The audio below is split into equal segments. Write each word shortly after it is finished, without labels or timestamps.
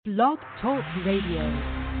Blog Talk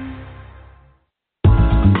Radio.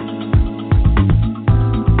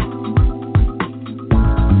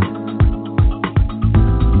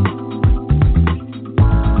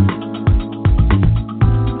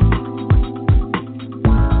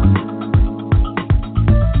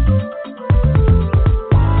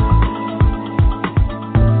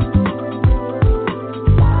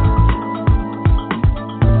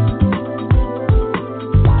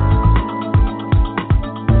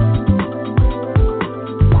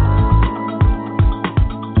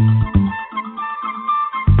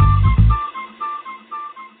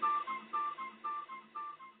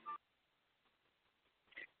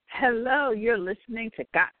 Hello, you're listening to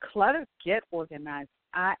Got Clutter, Get Organized.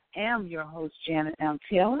 I am your host, Janet M.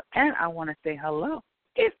 Taylor, and I want to say hello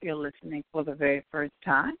if you're listening for the very first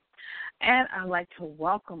time. And I'd like to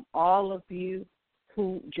welcome all of you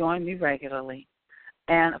who join me regularly.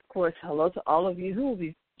 And, of course, hello to all of you who will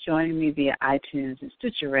be joining me via iTunes and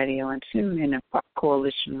Stitcher Radio and TuneIn and Pop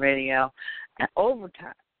Coalition Radio and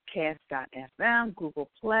Overcast.fm, Google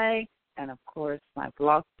Play, and, of course, my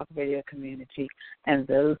Blog Talk Radio community, and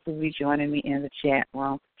those who will be joining me in the chat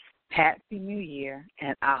room. Happy New Year,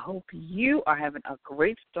 and I hope you are having a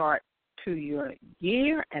great start to your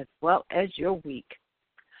year as well as your week.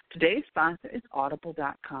 Today's sponsor is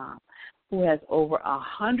Audible.com, who has over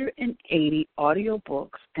 180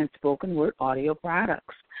 audiobooks and spoken word audio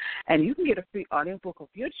products. And you can get a free audiobook of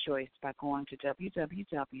your choice by going to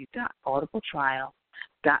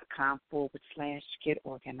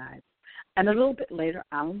www.audibletrial.com/getorganized. And a little bit later,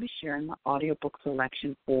 I will be sharing my audiobook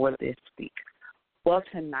selection for this week. Well,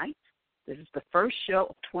 tonight, this is the first show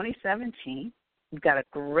of 2017. We've got a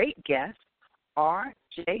great guest,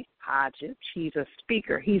 R.J. Hodges. He's a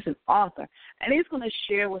speaker. He's an author. And he's going to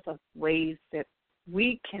share with us ways that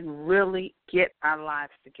we can really get our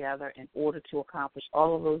lives together in order to accomplish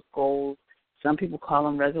all of those goals. Some people call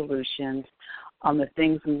them resolutions, the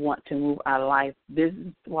things we want to move our life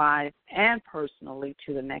business-wise and personally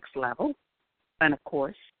to the next level. And, of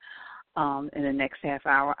course, in the next half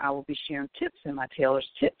hour, I will be sharing tips in my Taylor's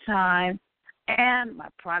Tip Time and my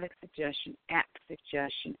product suggestion, app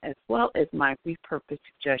suggestion, as well as my repurpose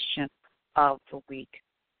suggestion of the week.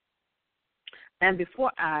 And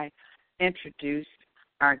before I introduce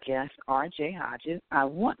our guest, R.J. Hodges, I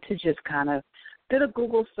want to just kind of did a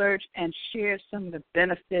Google search and share some of the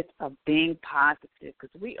benefits of being positive, because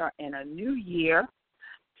we are in a new year,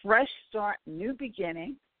 fresh start, new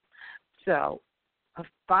beginning. So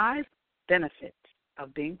 5 benefits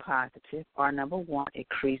of being positive are, number 1, it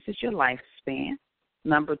increases your lifespan.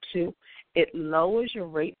 Number 2, it lowers your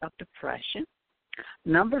rate of depression.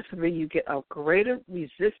 Number 3, you get a greater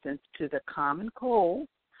resistance to the common cold.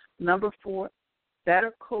 Number 4,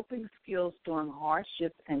 better coping skills during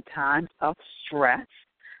hardships and times of stress.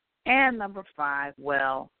 And number 5,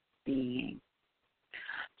 well-being.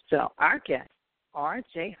 So our guest,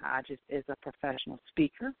 R.J. Hodges, is a professional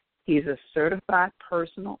speaker. He's a certified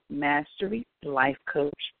personal mastery life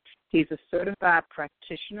coach. He's a certified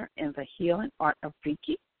practitioner in the healing art of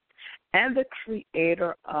Reiki and the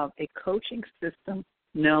creator of a coaching system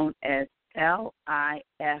known as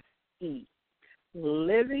LIFE,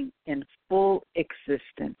 Living in Full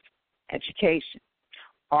Existence Education.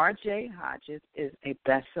 R.J. Hodges is a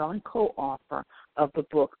best-selling co-author of the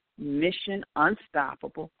book Mission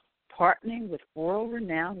Unstoppable, partnering with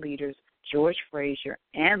world-renowned leaders George Fraser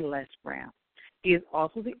and Les Brown. He is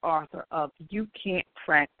also the author of You Can't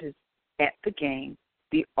Practice at the Game,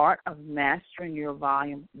 The Art of Mastering Your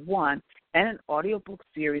Volume 1, and an audiobook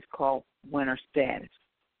series called Winner Status.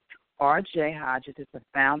 R.J. Hodges is the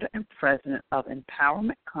founder and president of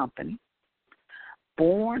Empowerment Company,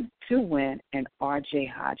 Born to Win, and R.J.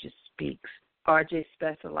 Hodges Speaks. R.J.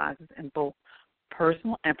 specializes in both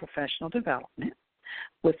personal and professional development,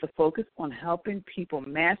 with the focus on helping people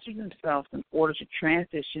master themselves in order to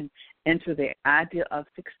transition into their idea of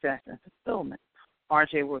success and fulfillment.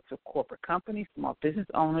 R.J. works with corporate companies, small business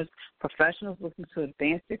owners, professionals looking to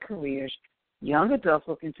advance their careers, young adults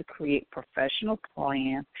looking to create professional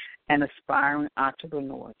plans, and aspiring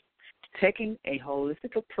entrepreneurs. Taking a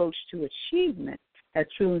holistic approach to achievement has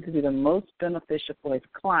proven to be the most beneficial for his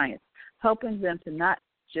clients, helping them to not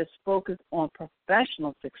just focus on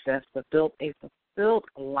professional success, but build a fulfilled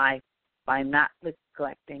life by not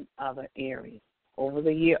neglecting other areas. Over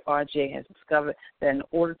the year, R.J. has discovered that in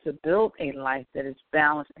order to build a life that is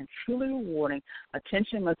balanced and truly rewarding,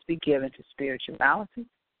 attention must be given to spirituality,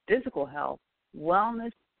 physical health,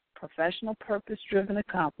 wellness, professional purpose-driven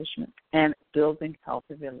accomplishments, and building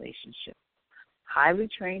healthy relationships. Highly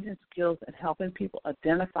trained in skills at helping people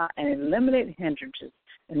identify and eliminate hindrances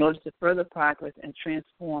In order to further progress and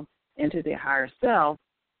transform into their higher self,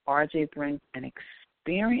 RJ brings an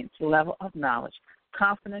experienced level of knowledge,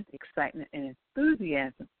 confidence, excitement, and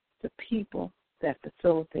enthusiasm to people that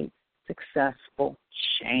facilitate successful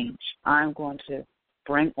change. I'm going to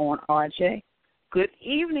bring on RJ. Good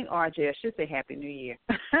evening, RJ. I should say Happy New Year.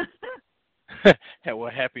 Well,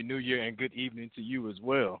 Happy New Year and good evening to you as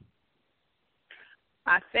well.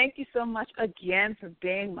 I thank you so much again for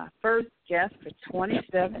being my first guest for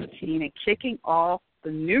 2017 and kicking off the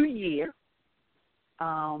new year.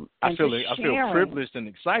 I feel privileged and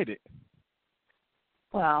excited.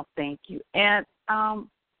 Well, thank you. And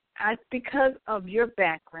because of your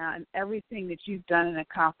background and everything that you've done and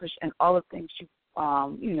accomplished and all the things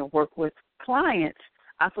you work with clients,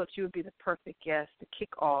 I thought you would be the perfect guest to kick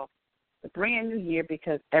off the brand new year,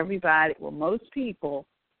 because most people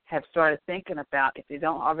have started thinking about, if they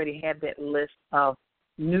don't already have that list of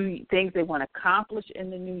new things they want to accomplish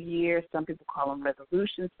in the new year. Some people call them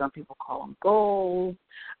resolutions. Some people call them goals.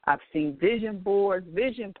 I've seen vision boards,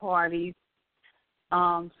 vision parties.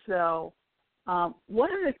 So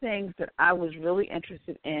one of the things that I was really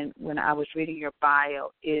interested in when I was reading your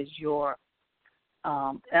bio is your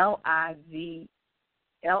LIFE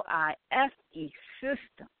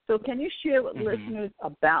system. So can you share with listeners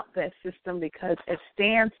about that system, because it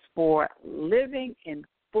stands for Living in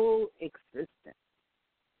Full Existence?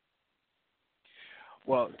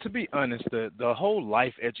 Well, to be honest, the whole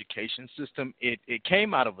life education system, it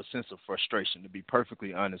came out of a sense of frustration, to be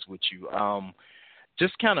perfectly honest with you.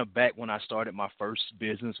 Just kind of back when I started my first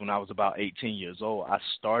business when I was about 18 years old, I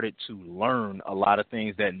started to learn a lot of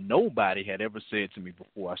things that nobody had ever said to me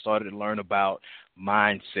before. I started to learn about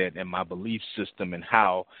mindset and my belief system and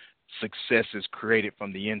how success is created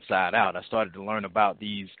from the inside out. I started to learn about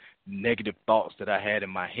these negative thoughts that I had in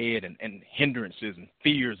my head and hindrances and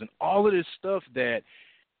fears and all of this stuff that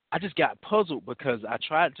I just got puzzled, because I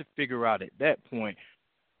tried to figure out at that point,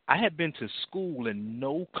 I had been to school and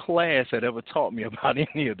no class had ever taught me about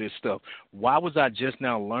any of this stuff. Why was I just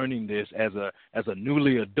now learning this as a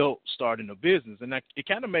newly adult starting a business? And it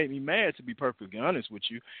kind of made me mad, to be perfectly honest with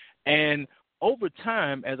you. And over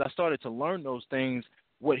time, as I started to learn those things,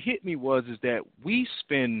 what hit me is that we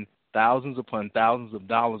spend thousands upon thousands of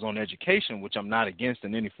dollars on education, which I'm not against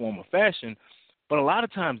in any form or fashion, but a lot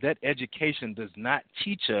of times that education does not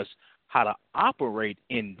teach us how to operate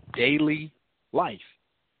in daily life.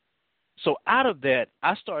 So out of that,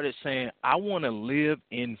 I started saying, I want to live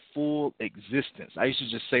in full existence. I used to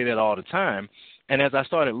just say that all the time. And as I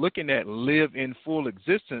started looking at live in full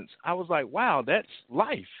existence, I was like, wow, that's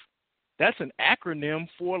life. That's an acronym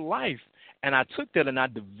for life. And I took that and I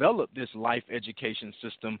developed this life education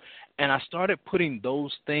system, and I started putting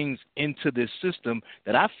those things into this system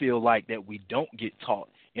that I feel like that we don't get taught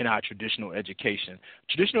in our traditional education.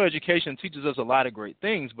 Traditional education teaches us a lot of great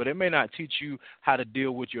things, but it may not teach you how to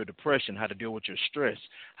deal with your depression, how to deal with your stress,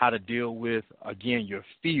 how to deal with, again, your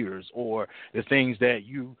fears, or the things that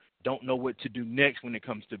you don't know what to do next when it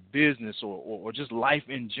comes to business or just life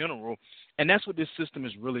in general. And that's what this system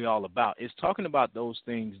is really all about. It's talking about those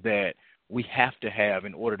things that we have to have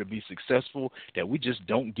in order to be successful that we just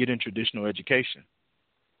don't get in traditional education.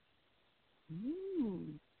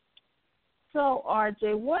 So,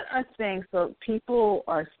 RJ, what are things, so people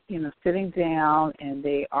are, sitting down and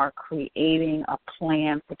they are creating a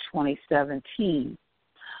plan for 2017.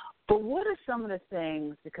 But what are some of the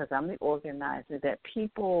things, because I'm the organizer, that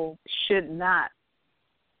people should not,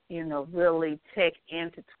 really take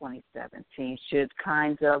into 2017, should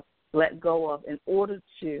kind of let go of in order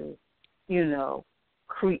to,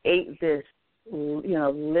 create this,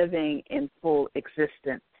 living in full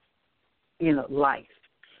existence, life?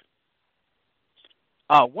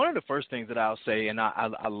 One of the first things that I'll say, and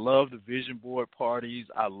I love the vision board parties.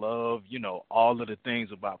 I love, all of the things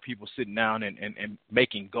about people sitting down and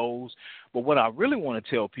making goals. But what I really want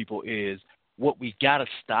to tell people is what we got to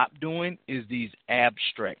stop doing is these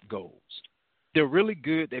abstract goals. They're really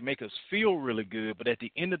good. They make us feel really good. But at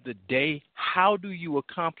the end of the day, how do you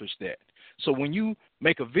accomplish that? So when you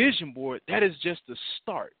make a vision board, that is just the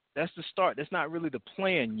start. That's the start. That's not really the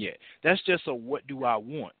plan yet. That's just a what do I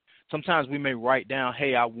want. Sometimes we may write down,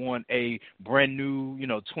 hey, I want a brand new,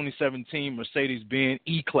 2017 Mercedes-Benz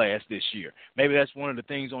E-Class this year. Maybe that's one of the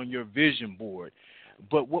things on your vision board.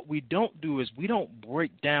 But what we don't do is we don't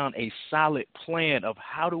break down a solid plan of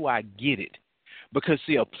how do I get it. Because,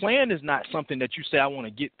 see, a plan is not something that you say, I want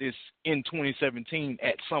to get this in 2017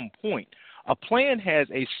 at some point. A plan has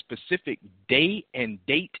a specific day and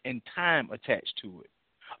date and time attached to it.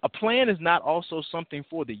 A plan is not also something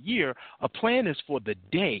for the year. A plan is for the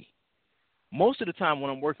day. most of the time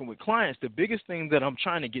when I'm working with clients, the biggest thing that I'm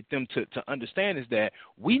trying to get them to understand is that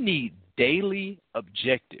we need daily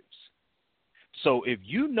objectives. So if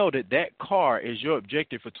you know that car is your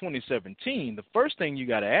objective for 2017, the first thing you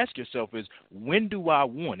got to ask yourself is, when do I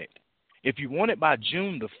want it? If you want it by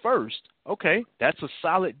June the 1st, okay, that's a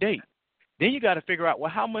solid date. Then you got to figure out,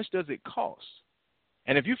 well, how much does it cost?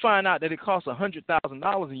 And if you find out that it costs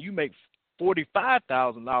 $100,000 and you make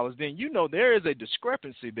 $45,000, then you know there is a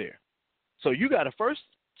discrepancy there. So you got to first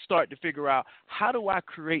start to figure out, how do I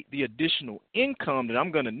create the additional income that I'm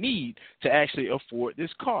going to need to actually afford this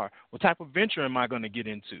car? What type of venture am I going to get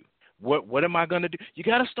into? What am I going to do? You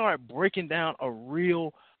got to start breaking down a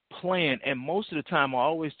real plan. And most of the time I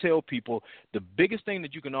always tell people, the biggest thing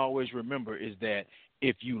that you can always remember is that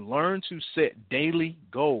if you learn to set daily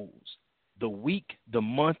goals, the week, the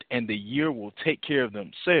month, and the year will take care of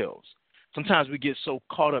themselves. Sometimes we get so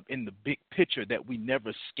caught up in the big picture that we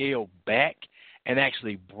never scale back and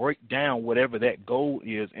actually break down whatever that goal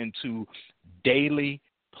is into daily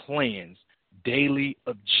plans, daily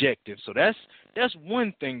objectives. So that's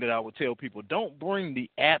one thing that I would tell people. Don't bring the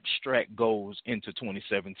abstract goals into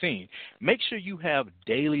 2017. Make sure you have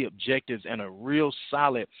daily objectives and a real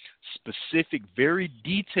solid, specific, very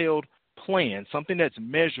detailed plan, something that's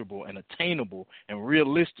measurable and attainable and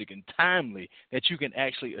realistic and timely that you can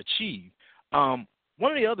actually achieve. One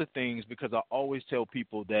of the other things, because I always tell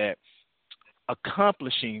people that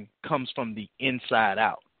accomplishing comes from the inside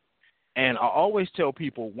out. And I always tell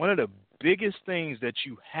people, one of the biggest things that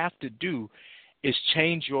you have to do is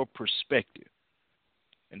change your perspective.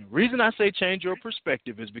 And the reason I say change your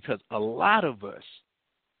perspective is because a lot of us,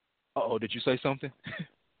 did you say something?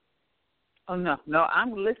 Oh, no,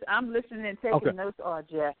 I'm listening and taking notes,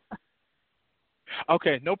 RJ.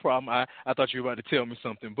 Okay, no problem. I thought you were about to tell me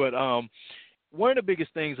something. But one of the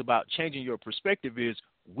biggest things about changing your perspective is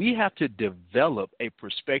we have to develop a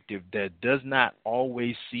perspective that does not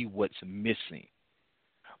always see what's missing.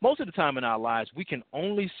 Most of the time in our lives, we can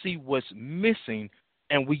only see what's missing,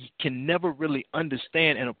 and we can never really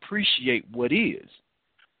understand and appreciate what is.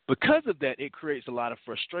 Because of that, it creates a lot of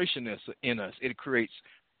frustration in us. It creates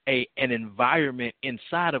an environment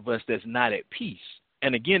inside of us that's not at peace.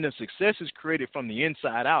 And again, the success is created from the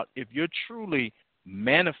inside out. If you're truly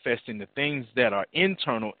manifesting the things that are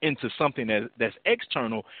internal into something that's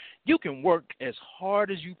external, you can work as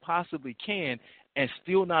hard as you possibly can and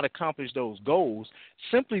still not accomplish those goals,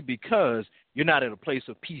 simply because you're not at a place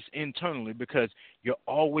of peace internally, because you're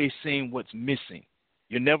always seeing what's missing.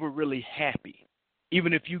 You're never really happy.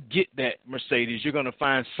 Even if you get that Mercedes, you're going to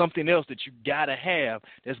find something else that you got to have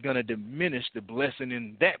that's going to diminish the blessing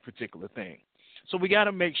in that particular thing. So we got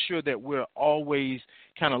to make sure that we're always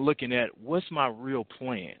kind of looking at, what's my real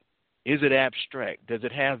plan? Is it abstract? Does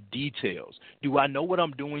it have details? Do I know what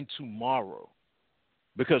I'm doing tomorrow?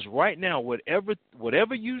 Because right now,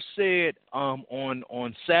 whatever you said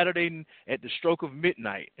on Saturday at the stroke of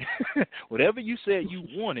midnight, whatever you said you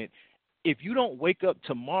wanted, if you don't wake up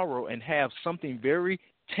tomorrow and have something very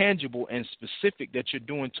tangible and specific that you're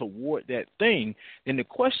doing toward that thing, then the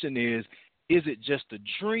question is it just a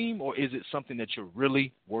dream, or is it something that you're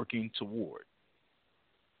really working toward?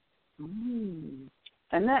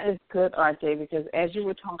 And that is good, RJ, because as you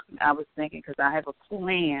were talking, I was thinking, because I have a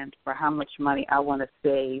plan for how much money I want to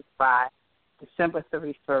save by December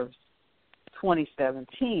 31st,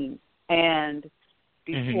 2017. And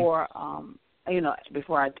before,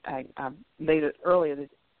 before I later earlier this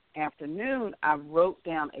afternoon, I wrote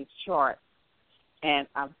down a chart and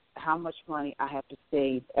how much money I have to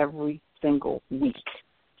save every single week.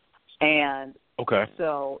 And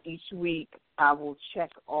so each week I will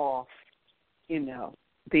check off,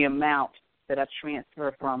 the amount that I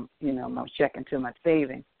transfer from, my checking to my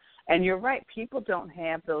savings. And you're right, people don't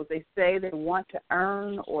have those. They say they want to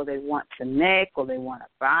earn, or they want to make, or they want to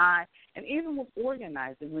buy. And even with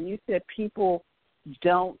organizing, when you said people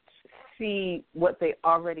don't see what they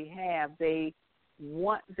already have, they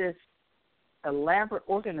want this elaborate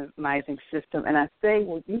organizing system. And I say,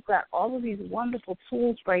 well, you've got all of these wonderful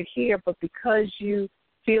tools right here, but because you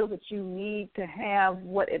feel that you need to have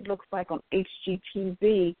what it looks like on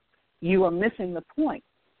HGTV, you are missing the point.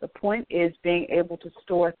 The point is being able to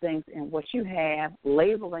store things in what you have,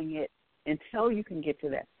 labeling it until you can get to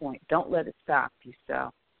that point. Don't let it stop you.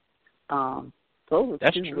 So those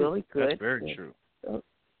are two really good. That's very true. So,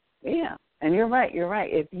 yeah. And you're right.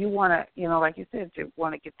 If you want to, like you said, you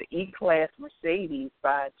want to get the E-Class Mercedes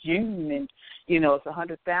by June, and it's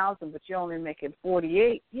 $100,000, but you're only making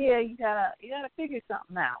 $48,000. Yeah, you gotta figure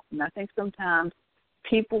something out. And I think sometimes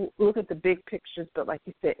people look at the big pictures, but like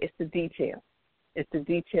you said, it's the detail. It's the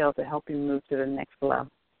details that help you move to the next level.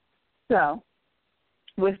 So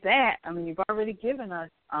with that, I mean, you've already given us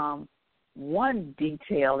one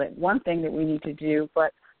detail, that one thing that we need to do,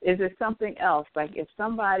 but is there something else? Like if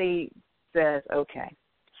somebody says, okay,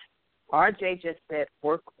 RJ just said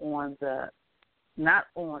work on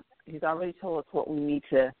he's already told us what we need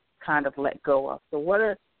to kind of let go of. So what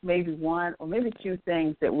are maybe one or maybe two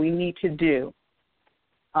things that we need to do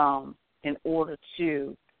in order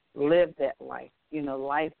to live that life,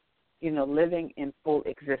 living in full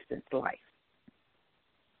existence life?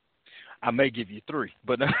 I may give you three,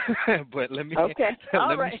 but let me okay.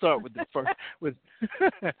 let me start with the first.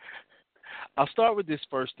 I'll start with this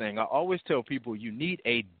first thing. I always tell people you need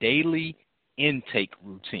a daily intake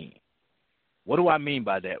routine. What do I mean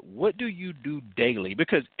by that? What do you do daily?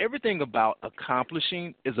 Because everything about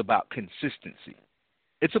accomplishing is about consistency.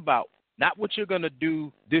 It's about not what you're going to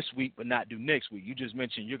do this week but not do next week. You just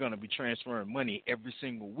mentioned you're going to be transferring money every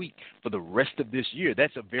single week for the rest of this year.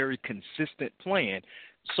 That's a very consistent plan.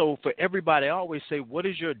 So for everybody, I always say, what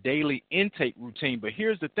is your daily intake routine? But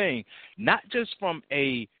here's the thing, not just from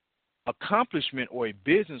a accomplishment or a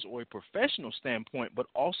business or a professional standpoint, but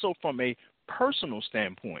also from a personal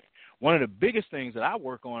standpoint. One of the biggest things that I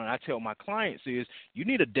work on and I tell my clients is you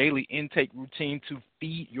need a daily intake routine to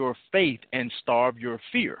feed your faith and starve your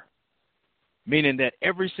fear. Meaning that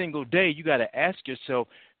every single day you got to ask yourself,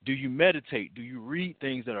 do you meditate? Do you read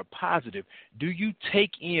things that are positive? Do you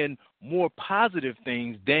take in more positive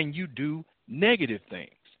things than you do negative things?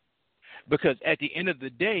 Because at the end of the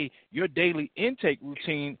day, your daily intake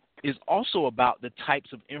routine is also about the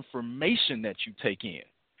types of information that you take in.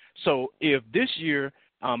 So if this year,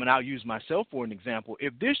 and I'll use myself for an example,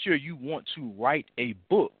 if this year you want to write a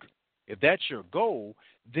book, if that's your goal,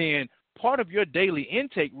 then part of your daily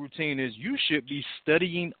intake routine is you should be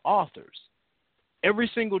studying authors.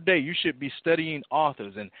 Every single day you should be studying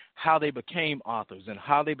authors and how they became authors and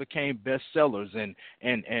how they became bestsellers and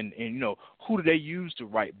who do they use to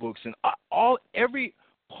write books, and every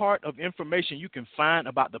part of information you can find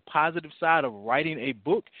about the positive side of writing a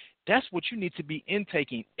book. That's what you need to be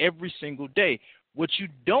intaking every single day. What you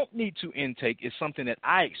don't need to intake is something that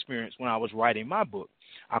I experienced when I was writing my book.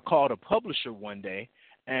 I called a publisher one day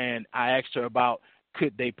and I asked her about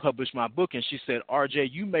could they publish my book, and she said,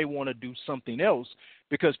 RJ, you may want to do something else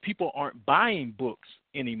because people aren't buying books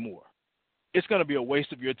anymore. It's going to be a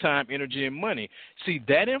waste of your time, energy, and money. See,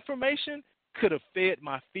 that information could have fed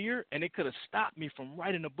my fear, and it could have stopped me from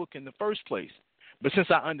writing a book in the first place. But since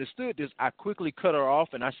I understood this, I quickly cut her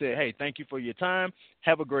off, and I said, hey, thank you for your time.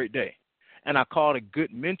 Have a great day. And I called a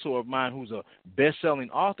good mentor of mine who's a best-selling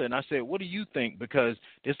author, and I said, what do you think? Because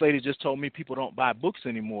this lady just told me people don't buy books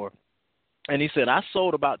anymore. And he said, I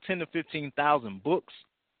sold about 10,000 to 15,000 books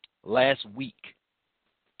last week.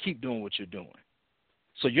 Keep doing what you're doing.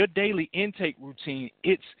 So your daily intake routine,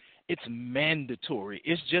 it's mandatory.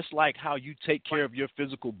 It's just like how you take care of your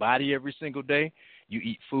physical body every single day. You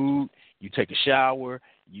eat food, you take a shower,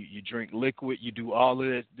 you drink liquid, you do all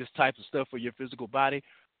of this type of stuff for your physical body.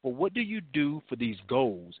 But what do you do for these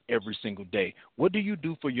goals every single day? What do you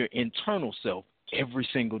do for your internal self every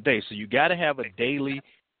single day? So you got to have a daily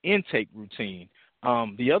intake routine.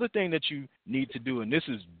 The other thing that you need to do, and this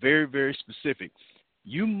is very, very specific,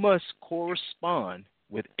 you must correspond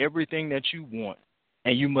with everything that you want,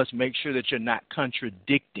 and you must make sure that you're not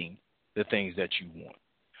contradicting the things that you want.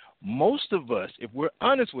 Most of us, if we're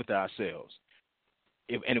honest with ourselves,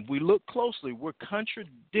 if we look closely, we're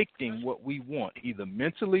contradicting what we want, either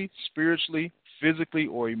mentally, spiritually, physically,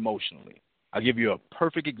 or emotionally. I'll give you a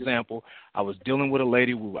perfect example. I was dealing with a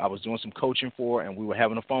lady I was doing some coaching for, and we were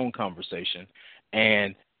having a phone conversation.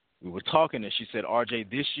 And we were talking, and she said,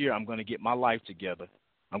 RJ, this year I'm going to get my life together.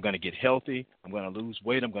 I'm going to get healthy. I'm going to lose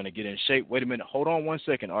weight. I'm going to get in shape. Wait a minute. Hold on one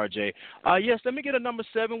second, RJ. Yes, let me get a number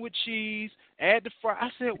 7 with cheese. Add the fry. I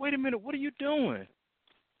said, wait a minute. What are you doing?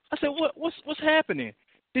 I said, what's happening?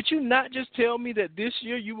 Did you not just tell me that this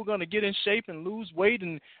year you were going to get in shape and lose weight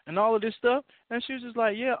and all of this stuff? And she was just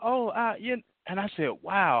like, yeah, yeah. And I said,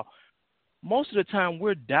 wow, most of the time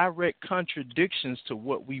we're direct contradictions to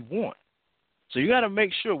what we want. So you got to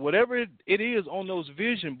make sure whatever it is on those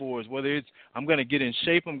vision boards, whether it's I'm going to get in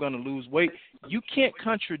shape, I'm going to lose weight, you can't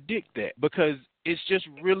contradict that because it's just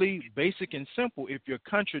really basic and simple. If you're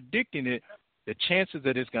contradicting it, the chances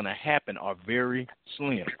that it's going to happen are very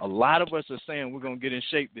slim. A lot of us are saying we're going to get in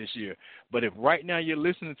shape this year. But if right now you're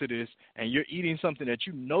listening to this and you're eating something that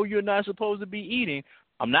you know you're not supposed to be eating,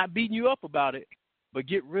 I'm not beating you up about it, but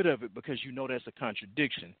get rid of it because you know that's a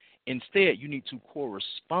contradiction. Instead, you need to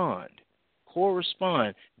correspond.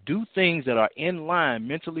 Do things that are in line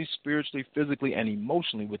mentally, spiritually, physically, and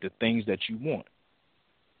emotionally with the things that you want.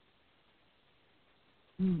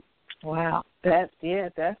 Wow, that's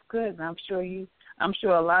good. And I'm sure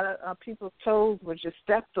a lot of people's toes were just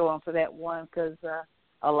stepped on for that one because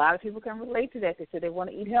a lot of people can relate to that. They say they want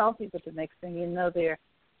to eat healthy, but the next thing you know, they're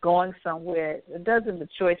going somewhere. A dozen the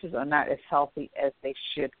choices are not as healthy as they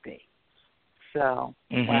should be. So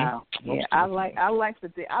wow, yeah, I like the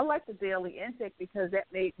daily intake because that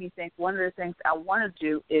made me think. One of the things I want to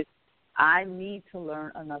do is I need to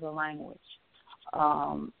learn another language,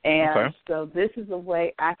 so this is a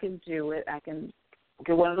way I can do it. I can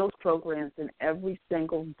get one of those programs, and every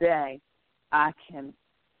single day I can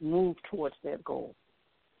move towards that goal.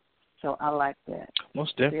 So I like that.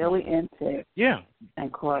 Most definitely. Daily intake. Yeah.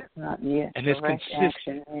 And course, and it's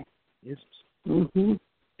consistent. Action. It's consistent.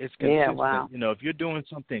 Yeah, wow. You know, if you're doing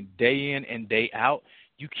something day in and day out,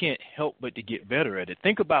 you can't help but to get better at it.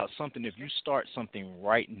 Think about something. If you start something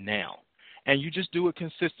right now and you just do it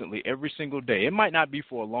consistently every single day, it might not be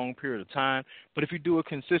for a long period of time, but if you do it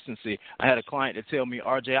consistency, I had a client that tell me,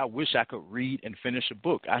 RJ, I wish I could read and finish a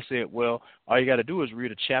book. I said, well, all you got to do is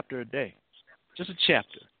read a chapter a day, just a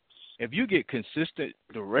chapter. If you get consistent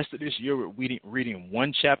the rest of this year with reading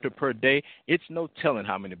one chapter per day, it's no telling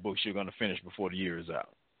how many books you're going to finish before the year is out.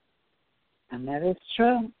 And that is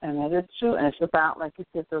true. And it's about, like you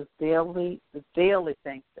said, the daily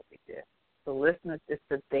things that we do. The listeners, it's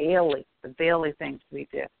the daily things we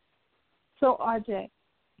do. So, RJ,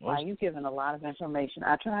 wow, you've given a lot of information.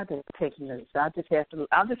 I tried to take notes. I'll just have to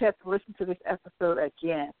listen to this episode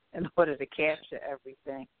again in order to capture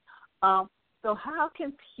everything. So how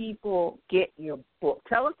can people get your book?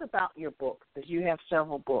 Tell us about your books, because you have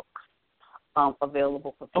several books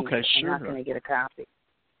available for people. Okay, sure. And how can they get a copy?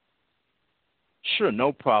 Sure,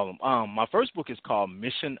 no problem. My first book is called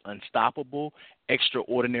Mission Unstoppable,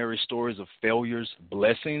 Extraordinary Stories of Failures,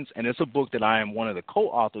 Blessings, and it's a book that I am one of the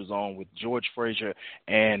co-authors on with George Fraser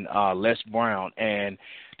and Les Brown. And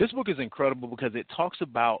this book is incredible because it talks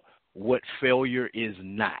about what failure is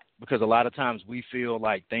not, because a lot of times we feel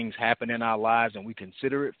like things happen in our lives and we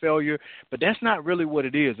consider it failure, but that's not really what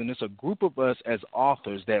it is. And it's a group of us as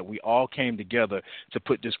authors that we all came together to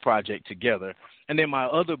put this project together. And then my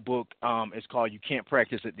other book is called You Can't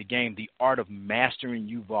Practice at the Game, The Art of Mastering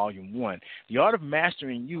You, Volume 1. The Art of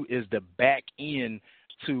Mastering You is the back end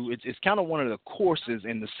to, it's kind of one of the courses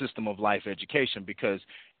in the system of life education, because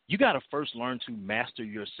you got to first learn to master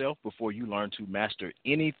yourself before you learn to master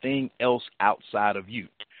anything else outside of you.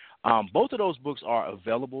 Both of those books are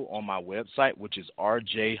available on my website, which is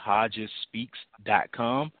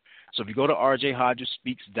rjhodgesspeaks.com. So if you go to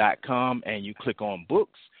rjhodgesspeaks.com and you click on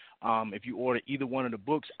books, if you order either one of the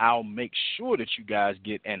books, I'll make sure that you guys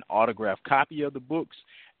get an autographed copy of the books.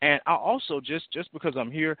 And I'll also, just because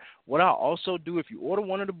I'm here, what I'll also do, if you order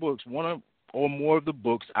one of the books, or more of the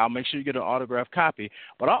books, I'll make sure you get an autographed copy,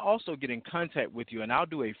 but I'll also get in contact with you, and I'll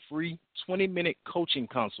do a free 20-minute coaching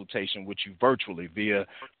consultation with you virtually via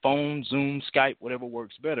phone, Zoom, Skype, whatever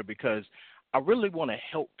works better, because I really want to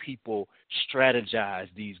help people strategize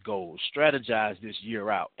these goals, strategize this year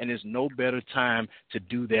out, and there's no better time to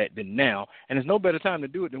do that than now, and there's no better time to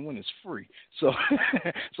do it than when it's free. So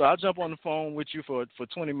so I'll jump on the phone with you for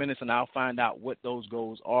 20 minutes, and I'll find out what those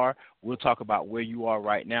goals are. We'll talk about where you are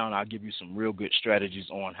right now, and I'll give you some real good strategies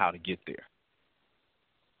on how to get there.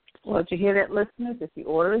 Well, did you hear that, listeners? If you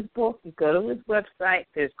order his book, you go to his website.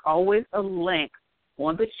 There's always a link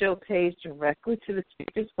on the show page directly to the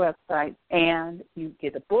speaker's website, and you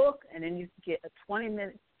get a book, and then you get a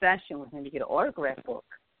 20-minute session with him. You get an autographed book.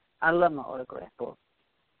 I love my autographed book.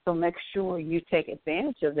 So make sure you take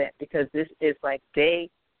advantage of that, because this is like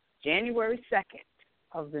January 2nd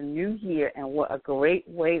of the new year, and what a great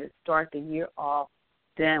way to start the year off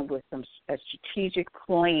then with a strategic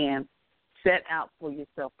plan set out for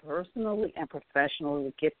yourself personally and professionally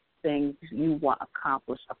to get things you want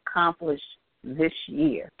accomplished this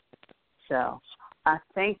year. So I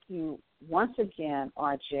thank you once again,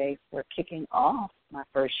 RJ, for kicking off my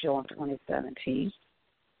first show in 2017.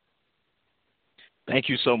 Thank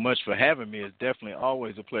you so much for having me. It's definitely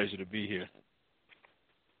always a pleasure to be here.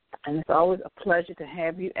 And it's always a pleasure to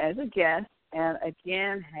have you as a guest. And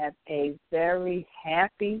again, have a very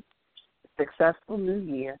happy, successful new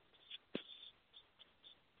year.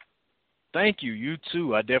 Thank you. You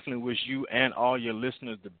too. I definitely wish you and all your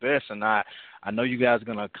listeners the best, and I know you guys are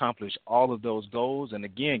going to accomplish all of those goals. And,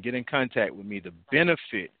 again, get in contact with me. The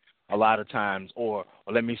benefit a lot of times, or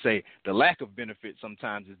let me say the lack of benefit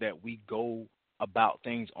sometimes, is that we go about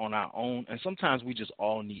things on our own, and sometimes we just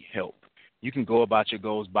all need help. You can go about your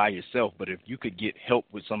goals by yourself, but if you could get help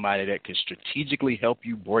with somebody that can strategically help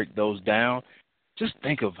you break those down, just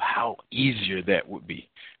think of how easier that would be.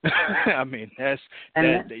 I mean, that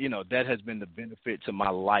has been the benefit to my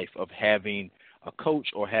life of having a coach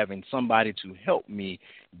or having somebody to help me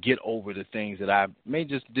get over the things that I may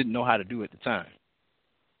just didn't know how to do at the time.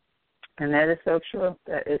 And that is so true.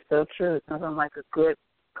 That is so true. It's nothing like a good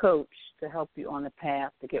coach to help you on the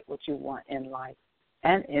path to get what you want in life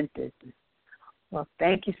and in business. Well,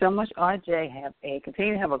 thank you so much, RJ.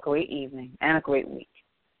 Continue to have a great evening and a great week.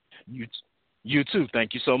 You too.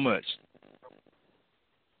 Thank you so much.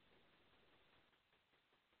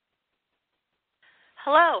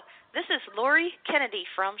 Hello, this is Lori Kennedy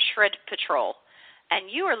from Shred Patrol,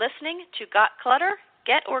 and you are listening to Got Clutter?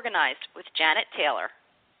 Get Organized with Janet Taylor.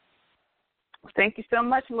 Thank you so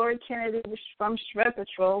much, Lori Kennedy from Shred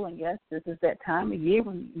Patrol. And yes, this is that time of year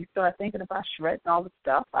when you start thinking about shredding all the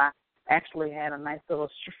stuff. I actually had a nice little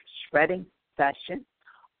shredding session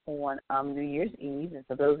on New Year's Eve. And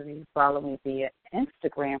for those of you who follow me via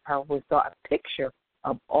Instagram, probably saw a picture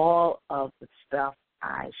of all of the stuff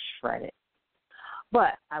I shredded.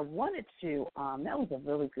 But I wanted to, that was a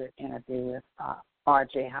really good interview with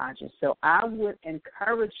R.J. Hodges. So I would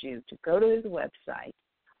encourage you to go to his website,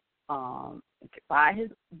 buy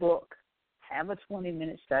his book, have a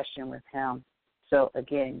 20-minute session with him. So,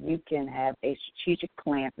 again, you can have a strategic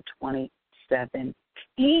plan for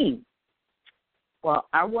 2017. Well,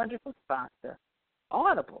 our wonderful sponsor,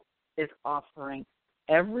 Audible, is offering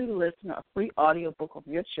every listener a free audiobook of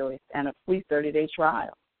your choice and a free 30-day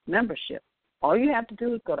trial membership. All you have to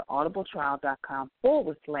do is go to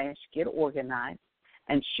audibletrial.com/get-organized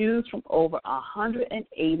and choose from over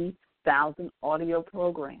 180,000 audio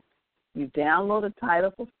programs. You download a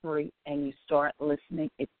title for free and you start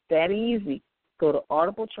listening. It's that easy. Go to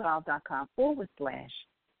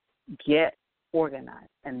audibletrial.com/get-organized.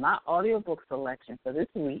 And my audiobook selection for this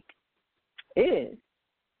week is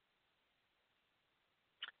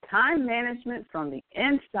Time Management from the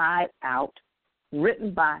Inside Out,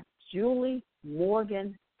 written by Julie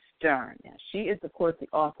Morgan Stern. Now, she is, of course, the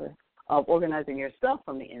author of Organizing Yourself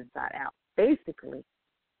from the Inside Out. Basically,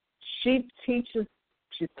 she's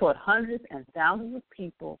taught hundreds and thousands of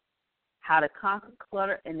people how to conquer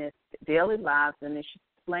clutter in their daily lives, and then she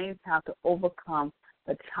explains how to overcome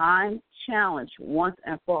the time challenge once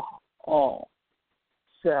and for all.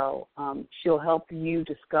 So she'll help you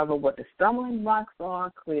discover what the stumbling blocks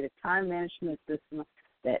are, create a time management system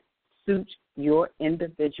that suits your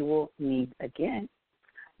individual needs. Again,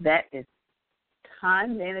 that is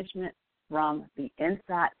Time Management from the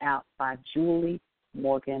Inside Out by Julie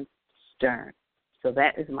Morgan Stern. So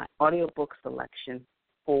that is my audiobook selection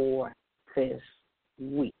for this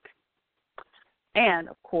week. And,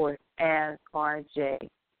 of course, as RJ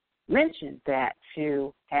mentioned, that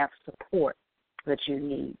to have support that you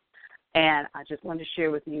need. And I just wanted to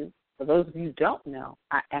share with you, for those of you who don't know,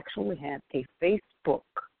 I actually have a Facebook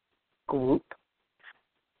group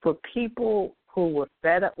for people who were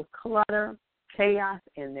fed up with clutter, chaos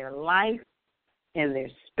in their life, in their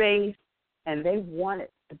space, and they wanted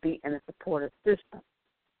to be in a supportive system.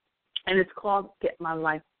 And it's called Get My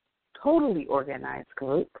Life Totally Organized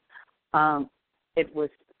Group. It was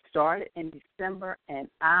started in December, and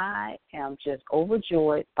I am just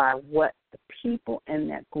overjoyed by what the people in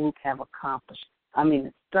that group have accomplished. I mean,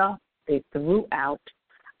 the stuff they threw out,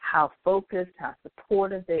 how focused, how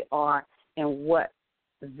supportive they are, and what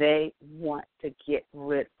they want to get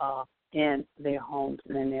rid of in their homes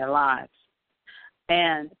and in their lives.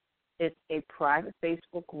 And it's a private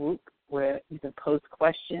Facebook group where you can post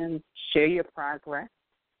questions, share your progress.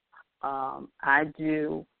 I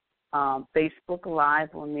do Facebook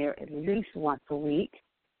Live on there at least once a week.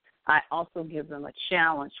 I also give them a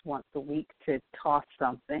challenge once a week to toss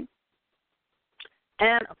something.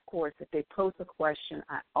 And, of course, if they post a question,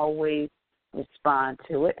 I always respond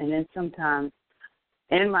to it. And then sometimes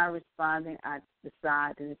in my responding, I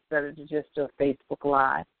decide that it's better to just do a Facebook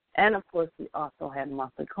Live. And, of course, we also have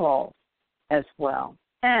monthly calls as well.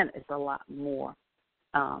 And it's a lot more.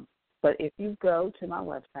 But if you go to my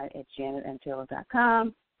website at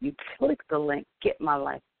janetmtaylor.com, you click the link, Get My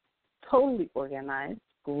Life Totally Organized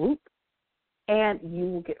Group, and you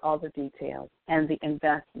will get all the details. And the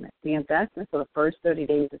investment for the first 30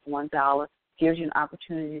 days is $1, gives you an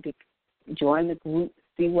opportunity to join the group,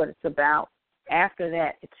 see what it's about. After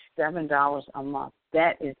that, it's $7 a month.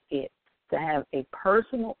 That is it. To have a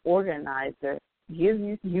personal organizer,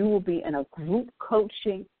 you will be in a group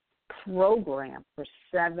coaching program for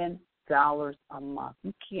 $7 a month.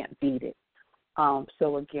 You can't beat it.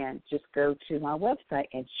 So, again, just go to my website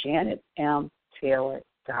at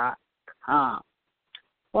janetmtaylor.com.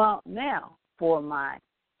 Well, now for my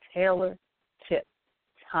Taylor tip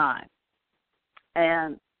time.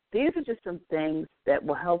 And these are just some things that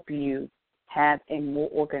will help you have a more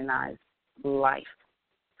organized life.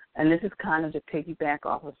 And this is kind of to piggyback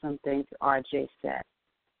off of some things that RJ said.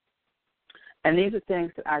 And these are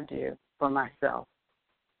things that I do for myself.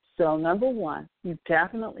 So, number one, you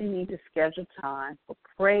definitely need to schedule time for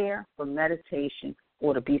prayer, for meditation,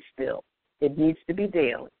 or to be still. It needs to be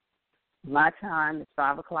daily. My time is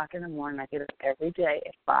 5 o'clock in the morning. I get up every day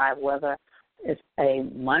at 5, whether it's a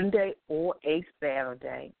Monday or a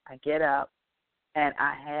Saturday. I get up and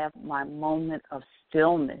I have my moment of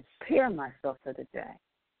stillness, prepare myself for the day,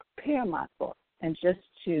 prepare my thoughts, and just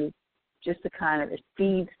to kind of, it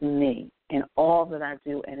feeds me in all that I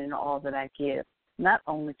do and in all that I give, not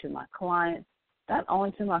only to my clients, not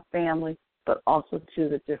only to my family, but also to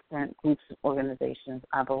the different groups and organizations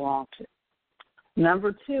I belong to.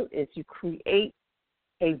 Number 2 is you create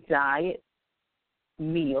a diet,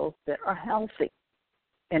 meals that are healthy.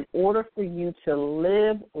 In order for you to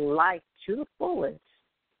live life to the fullest,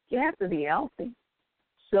 you have to be healthy.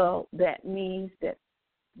 So that means that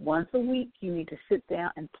once a week you need to sit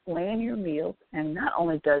down and plan your meals, and not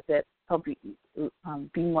only does that help you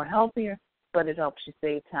be more healthier, but it helps you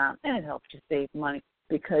save time and it helps you save money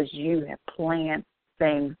because you have planned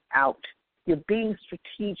things out. You're being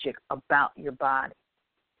strategic about your body.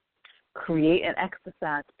 Create an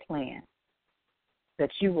exercise plan that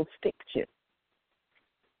you will stick to.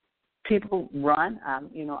 People run.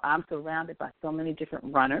 I'm surrounded by so many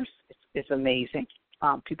different runners. It's amazing.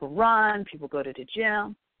 People run. People go to the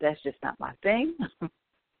gym. That's just not my thing.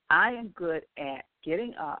 I am good at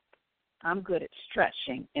getting up. I'm good at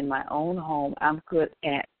stretching in my own home. I'm good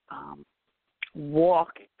at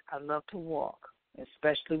walking. I love to walk,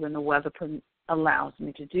 especially when the weather allows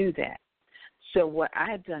me to do that. So what I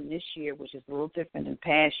have done this year, which is a little different than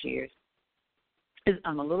past years, is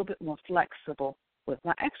I'm a little bit more flexible with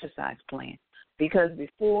my exercise plan. Because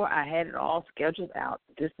before I had it all scheduled out,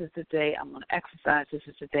 this is the day I'm going to exercise, this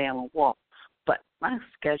is the day I'm going to walk. But my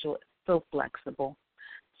schedule is so flexible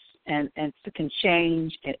and it can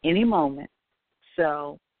change at any moment.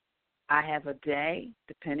 So I have a day,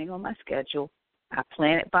 depending on my schedule. I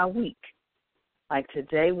plan it by week. Like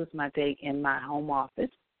today was my day in my home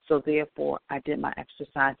office, so therefore I did my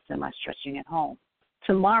exercise and my stretching at home.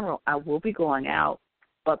 Tomorrow I will be going out,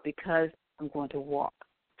 but because I'm going to walk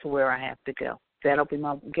to where I have to go, that'll be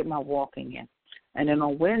get my walking in. And then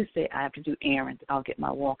on Wednesday I have to do errands. I'll get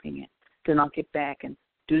my walking in. Then I'll get back and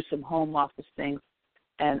do some home office things,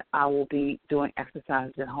 and I will be doing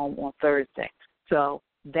exercises at home on Thursday. So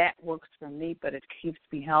that works for me, but it keeps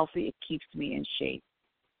me healthy. It keeps me in shape.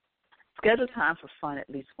 Schedule time for fun at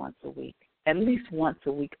least once a week. At least once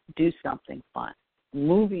a week, do something fun.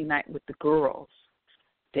 Movie night with the girls.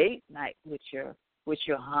 Date night with your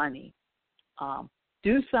honey.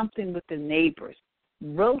 Do something with the neighbors.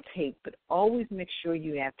 Rotate, but always make sure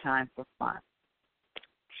you have time for fun.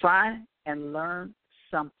 Try and learn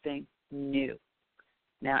something new.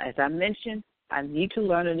 Now, as I mentioned, I need to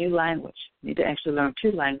learn a new language. I need to actually learn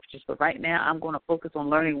 2 languages, but right now I'm going to focus on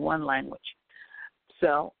learning 1 language.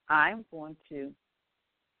 So I'm going to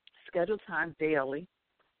schedule time daily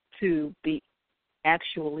to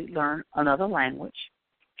actually learn another language.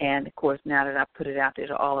 And, of course, now that I've put it out there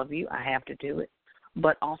to all of you, I have to do it.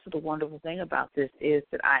 But also the wonderful thing about this is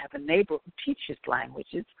that I have a neighbor who teaches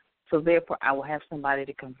languages, so therefore I will have somebody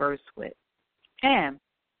to converse with. And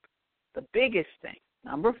the biggest thing,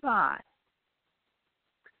 number 5,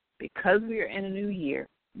 because we are in a new year,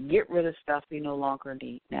 get rid of stuff you no longer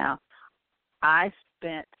need. Now, I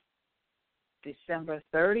spent December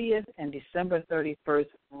 30th and December 31st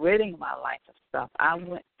ridding my life of stuff. I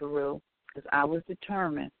went through, because I was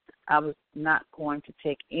determined I was not going to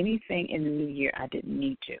take anything in the new year I didn't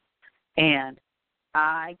need to. And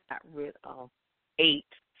I got rid of 8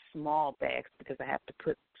 small bags because I have to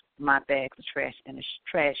put my bags of trash in a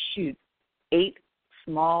trash chute. 8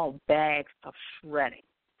 small bags of shredding.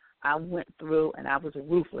 I went through and I was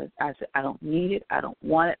ruthless. I said, I don't need it. I don't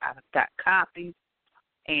want it. I've got copies.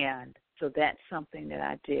 And so that's something that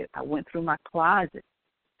I did. I went through my closet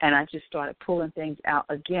and I just started pulling things out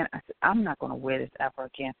again. I said, I'm not going to wear this ever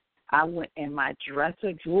again. I went in my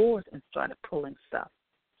dresser drawers and started pulling stuff.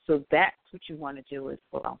 So that's what you want to do as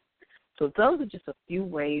well. So those are just a few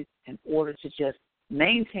ways in order to just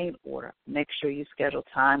maintain order. Make sure you schedule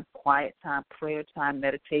time, quiet time, prayer time,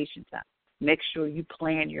 meditation time. Make sure you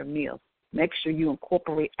plan your meals. Make sure you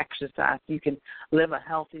incorporate exercise so you can live a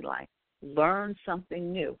healthy life. Learn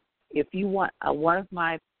something new. If you want, one of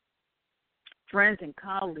my friends and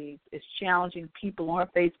colleagues is challenging people on her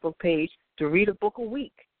Facebook page to read a book a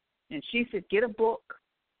week. And she said, get a book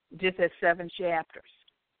just at 7 chapters.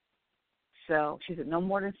 So she said no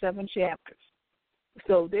more than 7 chapters.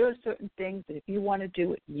 So there are certain things that if you want to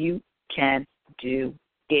do it, you can do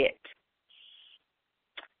it.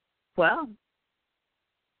 Well,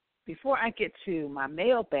 before I get to my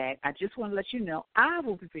mailbag, I just want to let you know I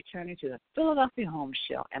will be returning to the Philadelphia Home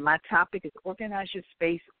Show, and my topic is Organize Your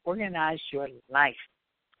Space, Organize Your Life.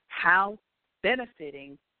 How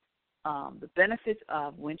benefiting the benefits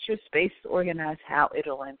of when your space is organized, how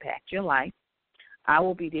it'll impact your life. I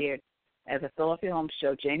will be there at the Philadelphia Home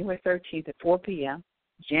Show January 13th at 4 p.m.,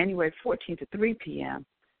 January 14th at 3 p.m.,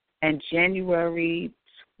 and January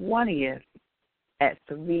 20th at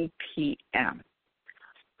 3 p.m.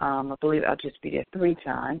 I believe I'll just be there 3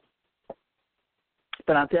 times,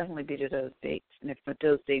 but I'll definitely be there those dates. And if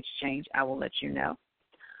those dates change, I will let you know.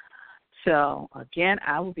 So, again,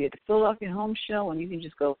 I will be at the Philadelphia Home Show, and you can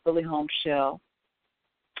just go Philly Home Show,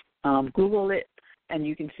 Google it, and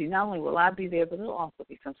you can see not only will I be there, but there will also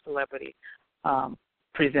be some celebrity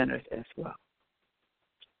presenters as well.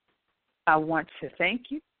 I want to thank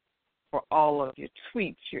you for all of your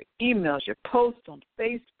tweets, your emails, your posts on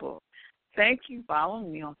Facebook. Thank you for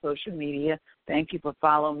following me on social media. Thank you for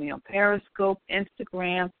following me on Periscope,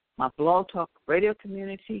 Instagram, my Blog Talk Radio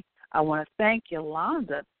community. I want to thank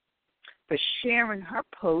Yolanda for sharing her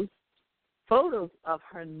posts, photos of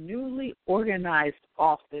her newly organized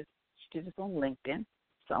office. She did this on LinkedIn,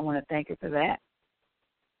 so I want to thank her for that.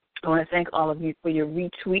 I want to thank all of you for your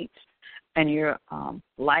retweets and your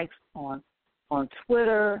likes on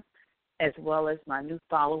Twitter, as well as my new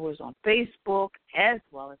followers on Facebook, as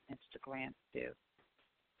well as Instagram, too.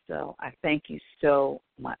 So I thank you so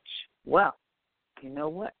much. Well, you know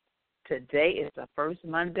what? Today is the first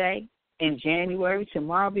Monday in January.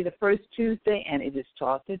 Tomorrow will be the first Tuesday, and it is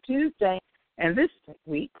Toss It Tuesday. And this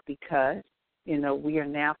week, because, we are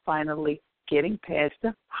now finally getting past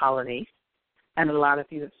the holidays, and a lot of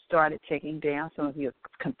you have started taking down, some of you have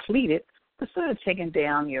completed, but started taking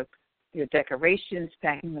down your decorations,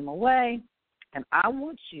 packing them away. And I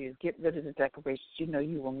want you to get rid of the decorations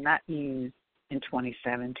you will not use in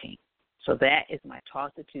 2017. So that is my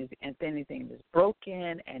Toss It Tuesday. And if anything is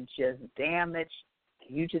broken and just damaged,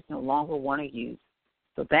 you just no longer want to use.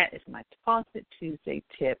 So that is my Toss It Tuesday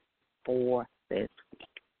tip for this week.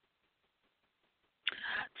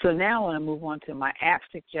 So now I want to move on to my app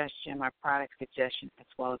suggestion, my product suggestion, as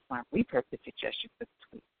well as my repurpose suggestion for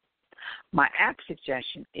this week. My app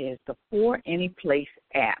suggestion is the For Any Place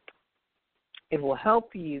app. It will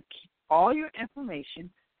help you keep all your information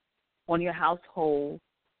on your household,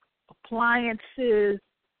 appliances,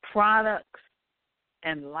 products,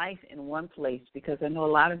 and life in one place, because I know a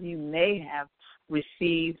lot of you may have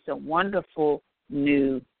received some wonderful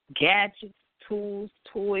new gadgets, tools,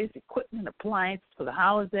 toys, equipment, appliances for the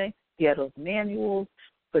holiday. You have those manuals,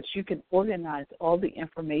 but you can organize all the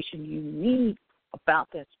information you need about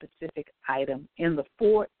that specific item in the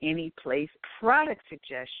For Any Place. Product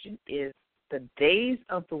suggestion is the Days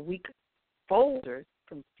of the Week folders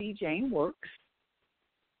from C. Jane Works.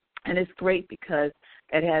 And it's great because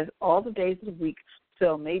it has all the days of the week.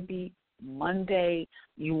 So maybe Monday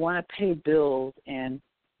you want to pay bills, and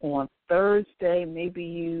on Thursday maybe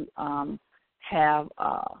you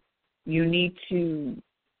you need to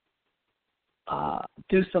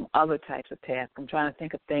do some other types of tasks. I'm trying to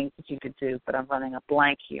think of things that you could do, but I'm running a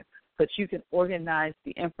blank here. But you can organize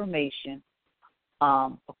the information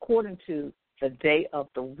according to the day of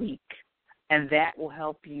the week, and that will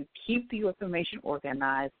help you keep the information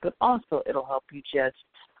organized, but also it'll help you just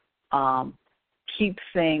keep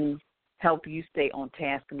things, help you stay on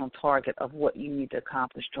task and on target of what you need to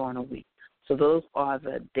accomplish during a week. So those are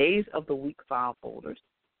the Days of the Week file folders.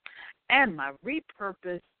 And my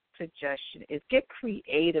repurpose suggestion is get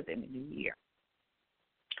creative in the new year.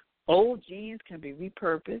 Old jeans can be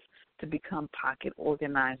repurposed to become pocket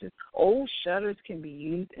organizers. Old shutters can be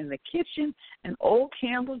used in the kitchen, and old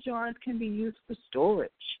candle jars can be used for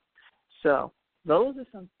storage. So those are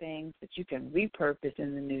some things that you can repurpose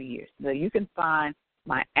in the new year. So you can find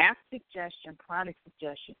my app suggestion, product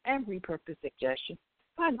suggestion, and repurpose suggestion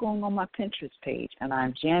by going on my Pinterest page. And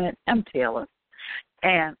I'm Janet M. Taylor,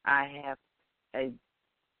 and I have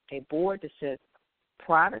a board that says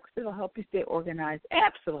products that will help you stay organized,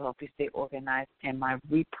 apps that will help you stay organized, and my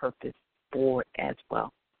repurpose board as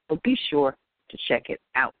well. So be sure to check it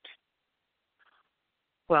out.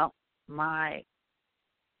 Well, my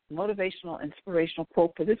motivational, inspirational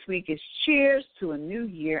quote for this week is cheers to a new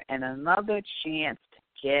year and another chance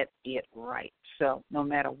to get it right. So no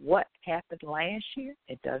matter what happened last year,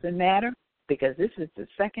 it doesn't matter, because this is the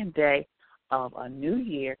second day of a new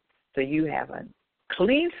year, so you have a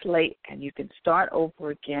clean slate and you can start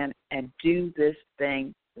over again and do this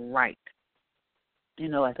thing right.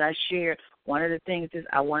 As I shared, one of the things is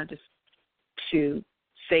I wanted to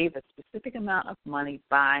save a specific amount of money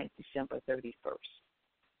by December 31st.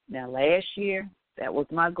 Now, last year, that was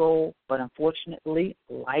my goal, but unfortunately,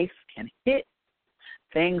 life can hit,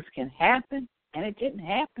 things can happen, and it didn't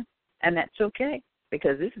happen, and that's okay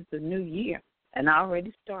because this is the new year, and I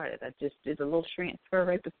already started. I just did a little transfer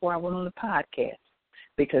right before I went on the podcast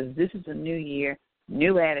because this is a new year,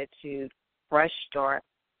 new attitude, fresh start.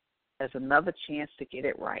 There's another chance to get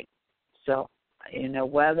it right. So,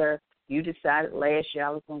 whether you decided last year I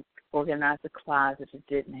was going to organize the closet, it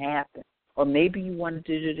didn't happen, or maybe you wanted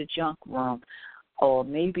to do the junk room, or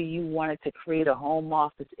maybe you wanted to create a home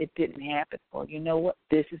office, it didn't happen. Or you know what?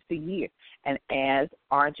 This is the year. And as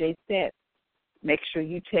RJ said, make sure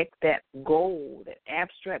you take that goal, that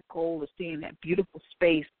abstract goal of seeing that beautiful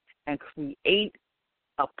space and create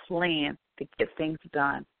a plan to get things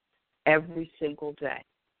done every single day.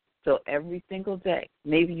 So every single day,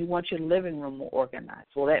 maybe you want your living room more organized.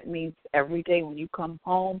 Well, that means every day when you come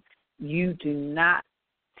home, you do not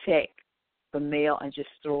take the mail and just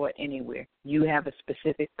throw it anywhere. You have a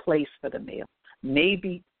specific place for the mail.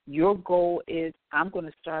 Maybe your goal is I'm going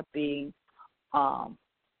to start being a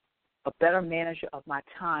better manager of my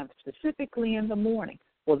time, specifically in the morning.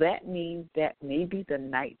 Well, that means that maybe the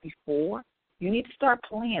night before, you need to start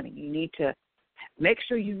planning. You need to make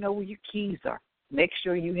sure you know where your keys are. Make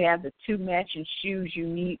sure you have the 2 matching shoes you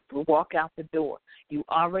need to walk out the door. You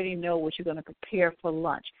already know what you're going to prepare for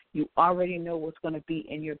lunch. You already know what's going to be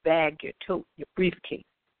in your bag, your tote, your briefcase.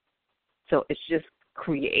 So it's just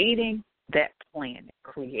creating that plan,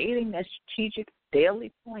 creating that strategic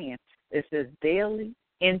daily plan that says daily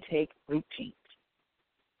intake routines.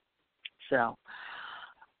 So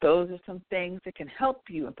those are some things that can help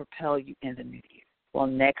you and propel you in the new year. Well,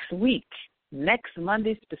 next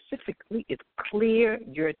Monday specifically, is Clear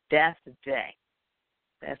Your Desk Day.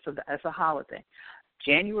 That's a holiday.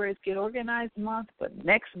 January is Get Organized Month, but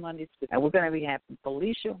next Monday, and we're going to be having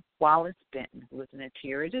Felicia Wallace-Benton, who is an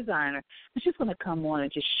interior designer, and she's going to come on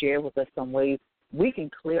and just share with us some ways we can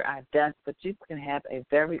clear our desk, but you can have a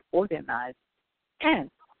very organized and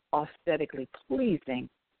aesthetically pleasing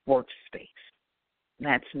workspace.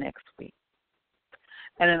 That's next week.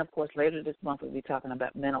 And then, of course, later this month, we'll be talking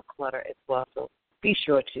about mental clutter as well, so be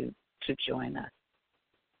sure to join us.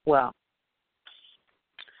 Well,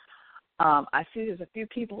 I see there's a few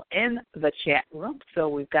people in the chat room, so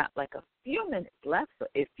we've got like a few minutes left. So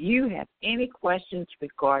if you have any questions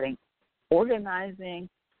regarding organizing,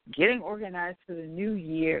 getting organized for the new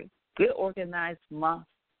year, Get Organized Month,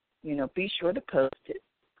 be sure to post it.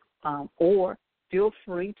 Or feel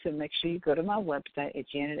free to make sure you go to my website at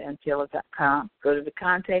janetmtaylor.com, go to the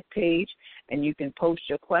contact page, and you can post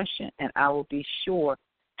your question, and I will be sure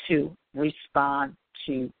to respond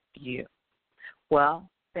to you. Well,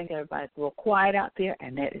 I think everybody's a little quiet out there,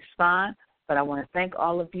 and that is fine, but I want to thank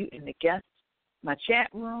all of you in the guests, my chat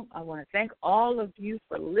room. I want to thank all of you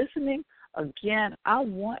for listening. Again, I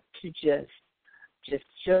want to just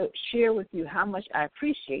share with you how much I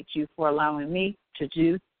appreciate you for allowing me to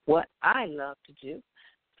do what I love to do.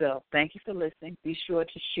 So thank you for listening. Be sure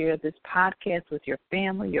to share this podcast with your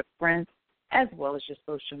family, your friends, as well as your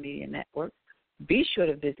social media network. Be sure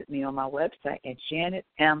to visit me on my website at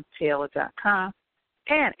janetmtaylor.com.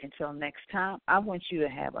 And until next time, I want you to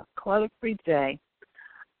have a clutter-free day,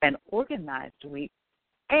 an organized week,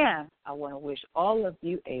 and I want to wish all of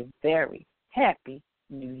you a very happy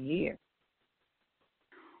new year.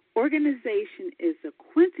 Organization is a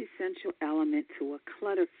quintessential element to a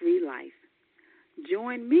clutter-free life.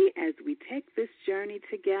 Join me as we take this journey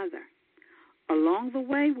together. Along the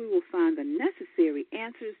way, we will find the necessary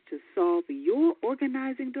answers to solve your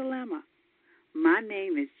organizing dilemma. My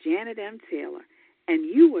name is Janet M. Taylor, and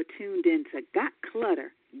you are tuned in to Got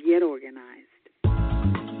Clutter, Get Organized.